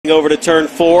Over to turn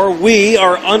 4. We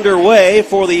are underway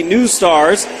for the new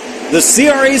stars, the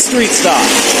CRA Street Stock.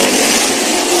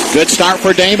 Good start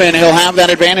for Damon. He'll have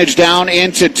that advantage down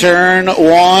into turn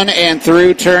 1 and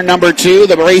through turn number 2.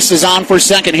 The race is on for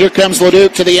second. Here comes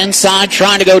Leduc to the inside,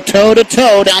 trying to go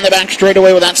toe-to-toe down the back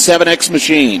straightaway with that 7X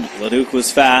machine. Leduc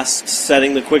was fast,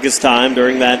 setting the quickest time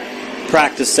during that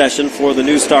practice session for the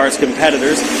new stars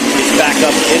competitors. He's back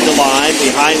up into line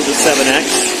behind the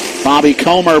 7X. Bobby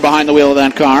Comer behind the wheel of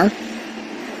that car.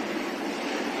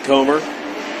 Comer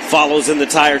follows in the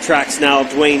tire tracks now of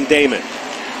Duane Damon.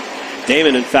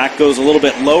 Damon, in fact, goes a little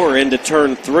bit lower into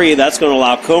turn 3. That's going to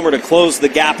allow Comer to close the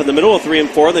gap in the middle of 3 and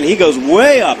 4. Then he goes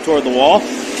way up toward the wall,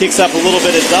 kicks up a little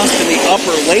bit of dust in the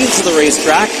upper lanes of the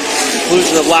racetrack.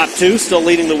 Conclusion of lap 2, still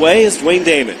leading the way is Duane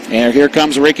Damon. And here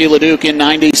comes Ricky Leduc in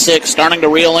 96, starting to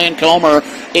reel in Comer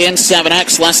in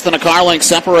 7X. Less than a car length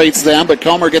separates them, but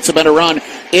Comer gets a better run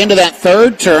into that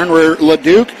third turn where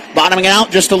Leduc bottoming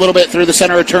out just a little bit through the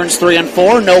center of turns 3 and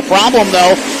 4. No problem,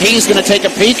 though. He's going to take a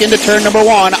peek into turn number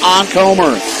 1 on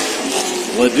Comer.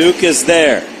 Leduc is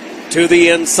there to the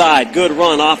inside. Good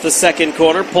run off the second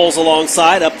corner. Pulls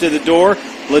alongside up to the door.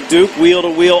 Leduc wheel to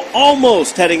wheel,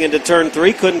 almost heading into turn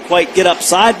 3. Couldn't quite get up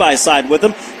side by side with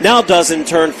him. Now does in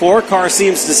turn 4. Car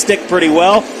seems to stick pretty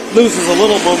well. Loses a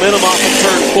little momentum off of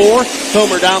turn 4.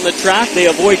 Comer down the track. They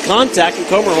avoid contact, and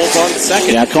Comer holds on to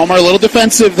second. Yeah, Comer a little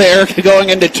defensive there going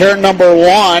into turn number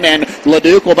 1, and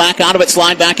Leduc will back out of it,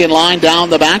 slide back in line down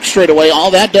the back straightaway.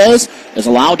 All that does is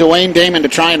allow Duane Damon to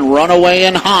try and run away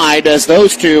and hide as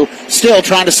those two still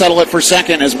trying to settle it for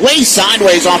second as way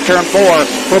sideways off turn 4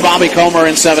 for Bobby Comer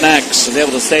in 7X. Was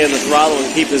able to stay in the throttle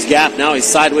and keep his gap. Now he's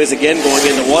sideways again going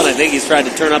into 1. I think he's tried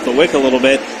to turn up the wick a little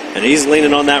bit, and he's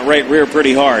leaning on that right rear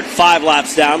pretty hard. 5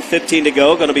 laps down, 15 to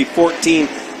go. Going to be 14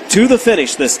 to the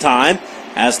finish this time,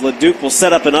 as Leduc will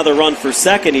set up another run for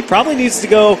second. He probably needs to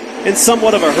go in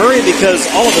somewhat of a hurry because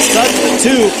all of a sudden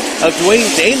the 2 of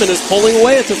Duane Damon is pulling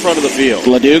away at the front of the field.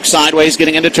 Leduc sideways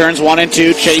getting into turns 1 and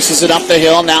 2, chases it up the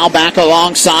hill, now back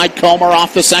alongside Comer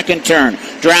off the second turn.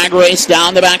 Drag race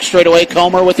down the back straightaway.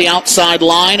 Comer with the outside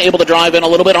line, able to drive in a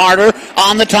little bit harder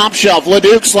on the top shelf.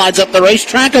 Leduc slides up the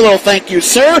racetrack, a little thank you,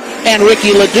 sir. And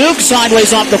Ricky Leduc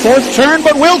sideways off the fourth turn,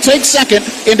 but will take second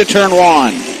into turn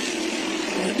 1.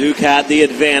 Leduc had the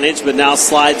advantage, but now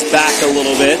slides back a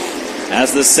little bit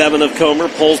as the 7 of Comer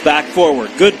pulls back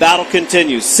forward. Good battle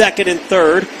continues. Second and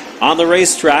third on the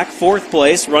racetrack. Fourth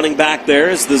place running back there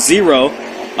is the 0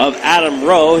 of Adam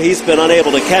Rowe. He's been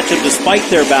unable to catch him despite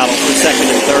their battle for second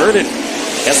and third. And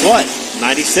guess what?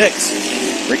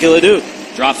 96. Ricky Leduc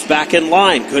drops back in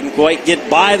line. Couldn't quite get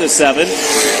by the 7.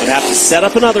 Would have to set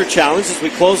up another challenge as we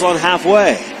close on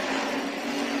halfway.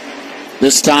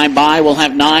 This time by, we'll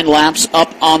have 9 laps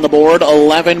up on the board,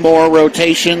 11 more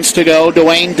rotations to go.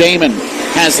 Duane Damon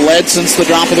has led since the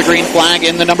drop of the green flag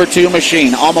in the number 2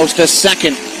 machine. Almost a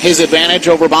second his advantage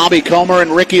over Bobby Comer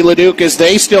and Ricky Leduc as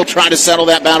they still try to settle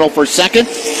that battle for second.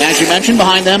 As you mentioned,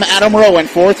 behind them, Adam Rowe in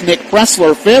 4th, Nick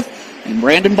Pressler 5th, and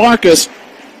Brandon Barkas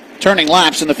turning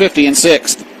laps in the 50 and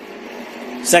 6th.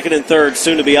 Second and third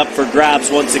soon to be up for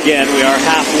grabs once again. We are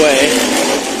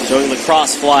halfway, showing the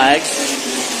cross flags.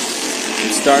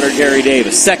 Starter Gary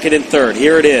Davis, second and third.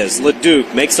 Here it is.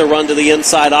 Leduc makes a run to the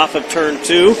inside off of turn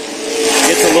 2.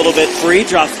 Gets a little bit free,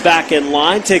 drops back in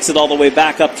line, takes it all the way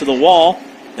back up to the wall.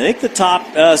 I think the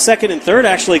top second and third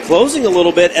actually closing a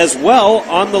little bit as well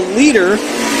on the leader,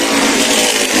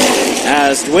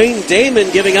 as Duane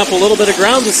Damon giving up a little bit of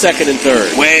ground to second and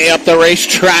third. Way up the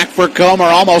racetrack for Comer,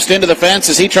 almost into the fence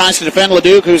as he tries to defend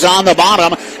Leduc, who's on the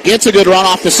bottom. Gets a good run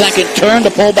off the second turn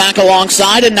to pull back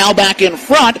alongside, and now back in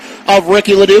front of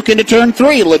Ricky Leduc into turn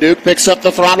 3. Leduc picks up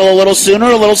the throttle a little sooner,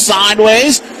 a little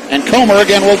sideways, and Comer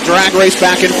again will drag race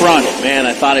back in front. Man,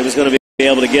 I thought he was going to be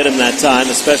able to get him that time,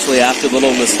 especially after the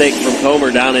little mistake from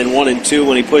Comer down in 1 and 2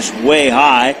 when he pushed way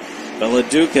high. But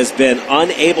Leduc has been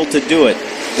unable to do it.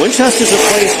 Winchester's a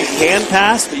place you can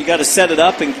pass, but you got to set it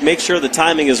up and make sure the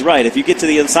timing is right. If you get to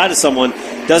the inside of someone,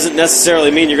 doesn't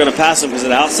necessarily mean you're going to pass them, because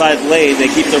at outside lane, they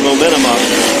keep their momentum up.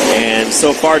 And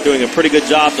so far, doing a pretty good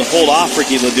job to hold off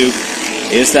Ricky Leduc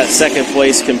is that second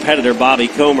place competitor, Bobby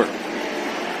Comer.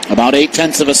 About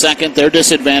 0.8 of a second, their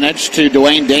disadvantage to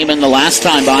Duane Damon the last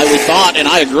time by. We thought, and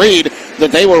I agreed,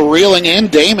 that they were reeling in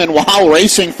Damon while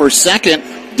racing for second.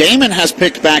 Damon has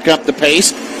picked back up the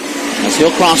pace as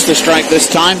he'll cross the strike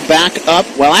this time, back up,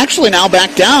 well, actually now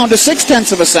back down to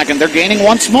 0.6 of a second. They're gaining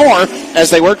once more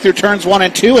as they work through turns 1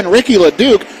 and 2, and Ricky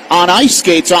Leduc on ice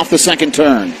skates off the second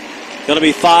turn. Going to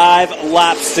be 5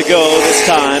 laps to go this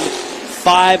time.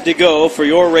 5 to go for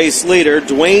your race leader,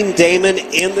 Duane Damon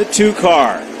in the 2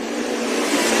 car.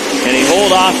 Can he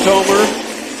hold off Comer?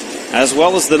 as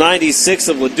well as the 96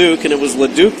 of Leduc, and it was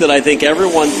Leduc that I think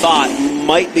everyone thought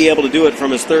might be able to do it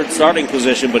from his third starting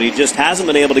position, but he just hasn't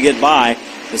been able to get by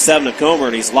the 7 of Comer,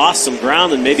 and he's lost some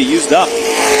ground and maybe used up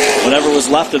whatever was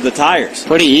left of the tires.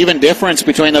 Pretty even difference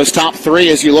between those top three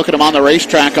as you look at them on the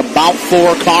racetrack. About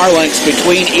 4 car lengths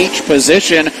between each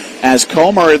position, as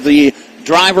Comer, the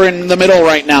driver in the middle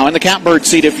right now, in the catbird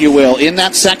seat, if you will, in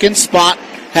that second spot,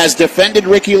 has defended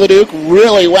Ricky Leduc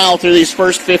really well through these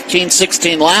first 15,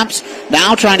 16 laps.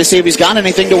 Now trying to see if he's got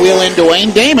anything to wheel in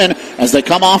Duane Damon as they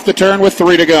come off the turn with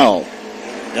 3 to go.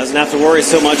 Doesn't have to worry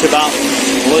so much about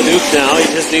Leduc now. He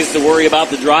just needs to worry about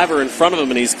the driver in front of him,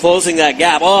 and he's closing that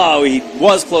gap. Oh, he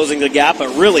was closing the gap,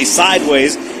 but really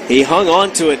sideways. He hung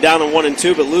on to it down in 1 and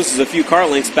 2, but loses a few car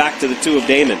lengths back to the 2 of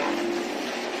Damon.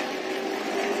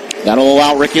 That'll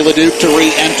allow Ricky Leduc to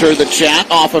re-enter the chat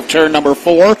off of turn number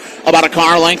 4. About a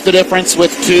car length the difference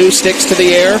with 2 sticks to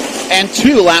the air and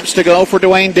 2 laps to go for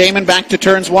Duane Damon back to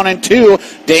turns 1 and 2.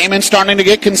 Damon starting to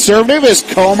get conservative as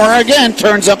Comer again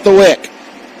turns up the wick.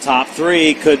 Top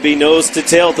 3 could be nose to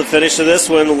tail to finish this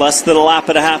one. Less than a lap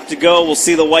and a half to go. We'll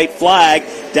see the white flag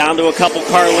down to a couple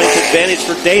car length advantage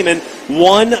for Damon.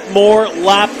 1 more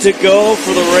lap to go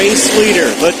for the race leader.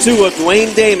 The 2 of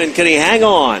Duane Damon. Can he hang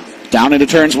on? Down into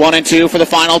turns 1 and 2 for the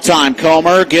final time.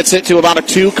 Comer gets it to about a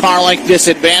 2 car length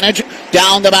disadvantage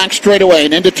down the back straightaway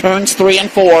and into turns 3 and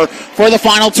 4 for the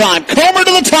final time. Comer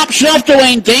to the top shelf.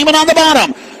 Duane Damon on the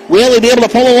bottom. Will he be able to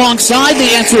pull alongside?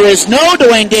 The answer is no.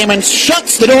 Duane Damon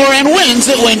shuts the door and wins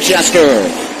at Winchester.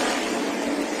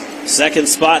 Second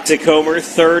spot to Comer,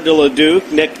 third to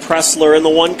Leduc. Nick Pressler in the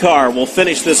 1 car will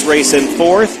finish this race in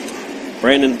 4th.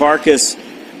 Brandon Barkas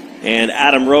and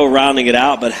Adam Rowe rounding it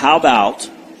out. But how about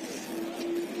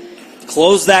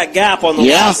close that gap on the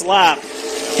last lap?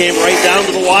 Came right down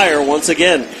to the wire once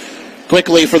again.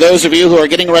 Quickly, for those of you who are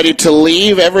getting ready to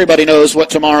leave, everybody knows what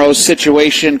tomorrow's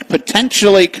situation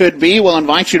potentially could be. We'll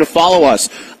invite you to follow us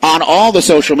on all the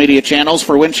social media channels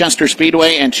for Winchester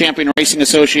Speedway and Champion Racing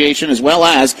Association, as well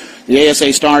as the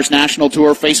ASA Stars National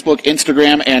Tour, Facebook,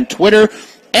 Instagram, and Twitter.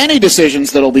 Any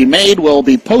decisions that will be made will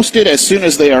be posted as soon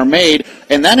as they are made,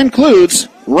 and that includes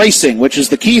racing, which is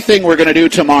the key thing we're going to do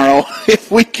tomorrow. If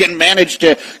we can manage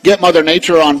to get Mother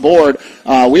Nature on board,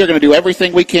 we are going to do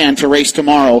everything we can to race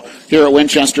tomorrow here at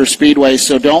Winchester Speedway,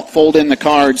 so don't fold in the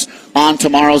cards on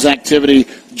tomorrow's activity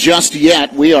just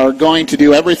yet. We are going to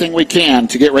do everything we can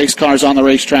to get race cars on the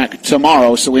racetrack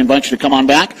tomorrow, so we invite you to come on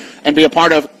back and be a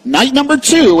part of night number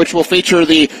 2, which will feature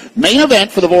the main event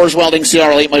for the Vors Welding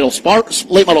CR Late Model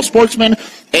Sportsman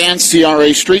and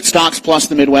CRA Street Stocks, plus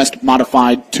the Midwest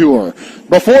Modified Tour.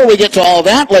 Before we get to all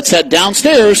that, let's head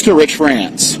downstairs to Rich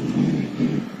France.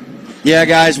 Yeah,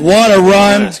 guys, what a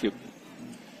run.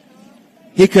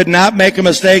 He could not make a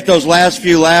mistake those last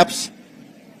few laps.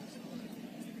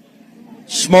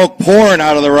 Smoke pouring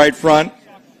out of the right front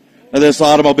of this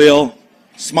automobile.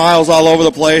 Smiles all over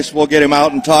the place. We'll get him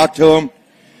out and talk to him.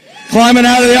 Climbing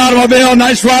out of the automobile.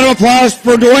 Nice round of applause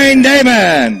for Duane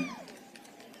Damon.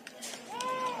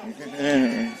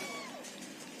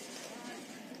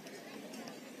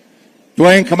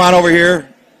 Duane, come on over here.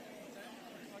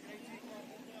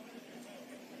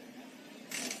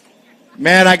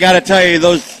 Man, I got to tell you,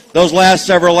 those last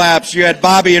several laps, you had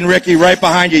Bobby and Ricky right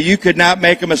behind you. You could not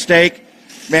make a mistake.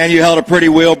 Man, you held a pretty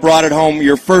wheel, brought it home.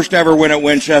 Your first ever win at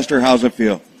Winchester. How's it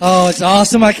feel? Oh, it's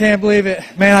awesome. I can't believe it.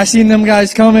 Man, I seen them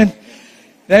guys coming.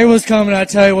 They was coming. I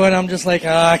tell you what, I'm just like,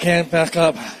 I can't back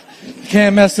up. I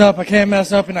can't mess up.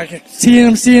 And I can see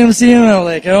them. And I'm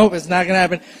like, oh, it's not going to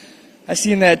happen. I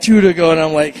seen that 2 to go, and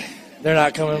I'm like, they're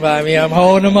not coming by me. I'm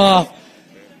holding them off.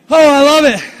 Oh, I love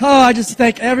it. Oh, I just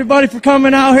thank everybody for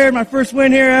coming out here. My first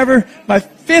win here ever. My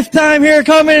 5th time here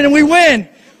coming, and we win.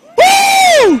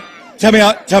 Woo! Tell me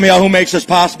how who makes this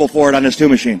possible for it on this 2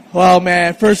 machine. Well,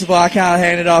 man, first of all, I kind of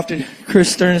handed off to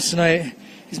Chris Stearns tonight.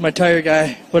 He's my tire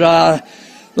guy. But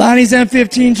Lonnie's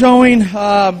M15 towing,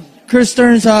 Chris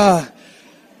Stearns auto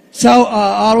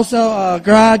cell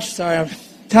garage.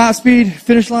 Top speed,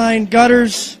 finish line,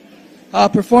 gutters,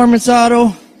 performance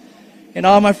auto, and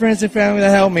all my friends and family that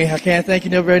helped me. I can't thank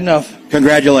you never enough.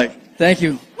 Congratulations. Thank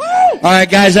you. All right,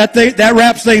 guys, that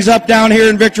wraps things up down here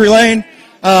in Victory Lane.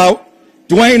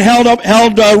 Duane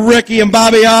held Ricky and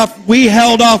Bobby off. We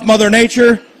held off Mother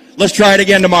Nature. Let's try it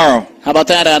again tomorrow. How about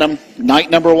that, Adam? Night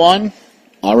number 1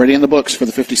 already in the books for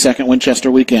the 52nd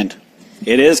Winchester weekend.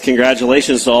 It is.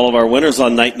 Congratulations to all of our winners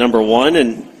on night number 1,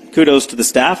 and kudos to the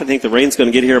staff. I think the rain's going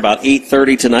to get here about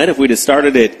 8:30 tonight. If we'd have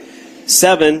started at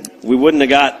 7, we wouldn't have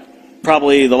got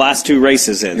probably the last 2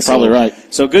 races in. You're probably right.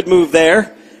 So good move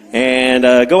there. And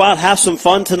go out, have some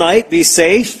fun tonight. Be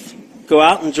safe. go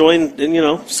out and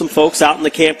join, some folks out in the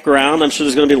campground. I'm sure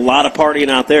there's going to be a lot of partying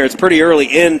out there. It's pretty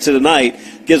early into the night.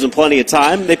 Gives them plenty of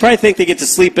time. They probably think they get to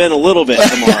sleep in a little bit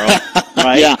tomorrow,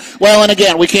 right? Yeah. Well, and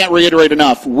again, we can't reiterate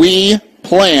enough. We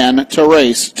plan to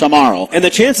race tomorrow. And the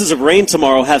chances of rain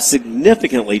tomorrow have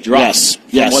significantly dropped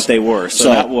from what they were, so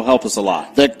that will help us a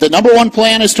lot. The number one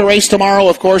plan is to race tomorrow.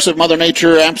 Of course, if Mother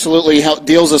Nature absolutely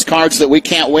deals us cards that we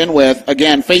can't win with,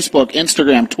 again, Facebook,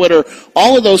 Instagram, Twitter,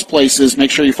 all of those places, make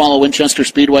sure you follow Winchester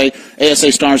Speedway,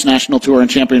 ASA Stars National Tour, and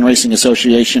Champion Racing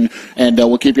Association, and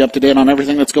we'll keep you up to date on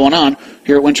everything that's going on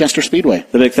here at Winchester Speedway.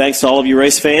 The big thanks to all of you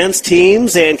race fans,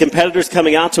 teams, and competitors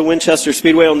coming out to Winchester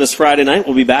Speedway on this Friday night.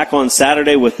 We'll be back on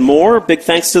Saturday with more. Big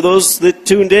thanks to those that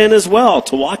tuned in as well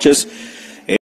to watch us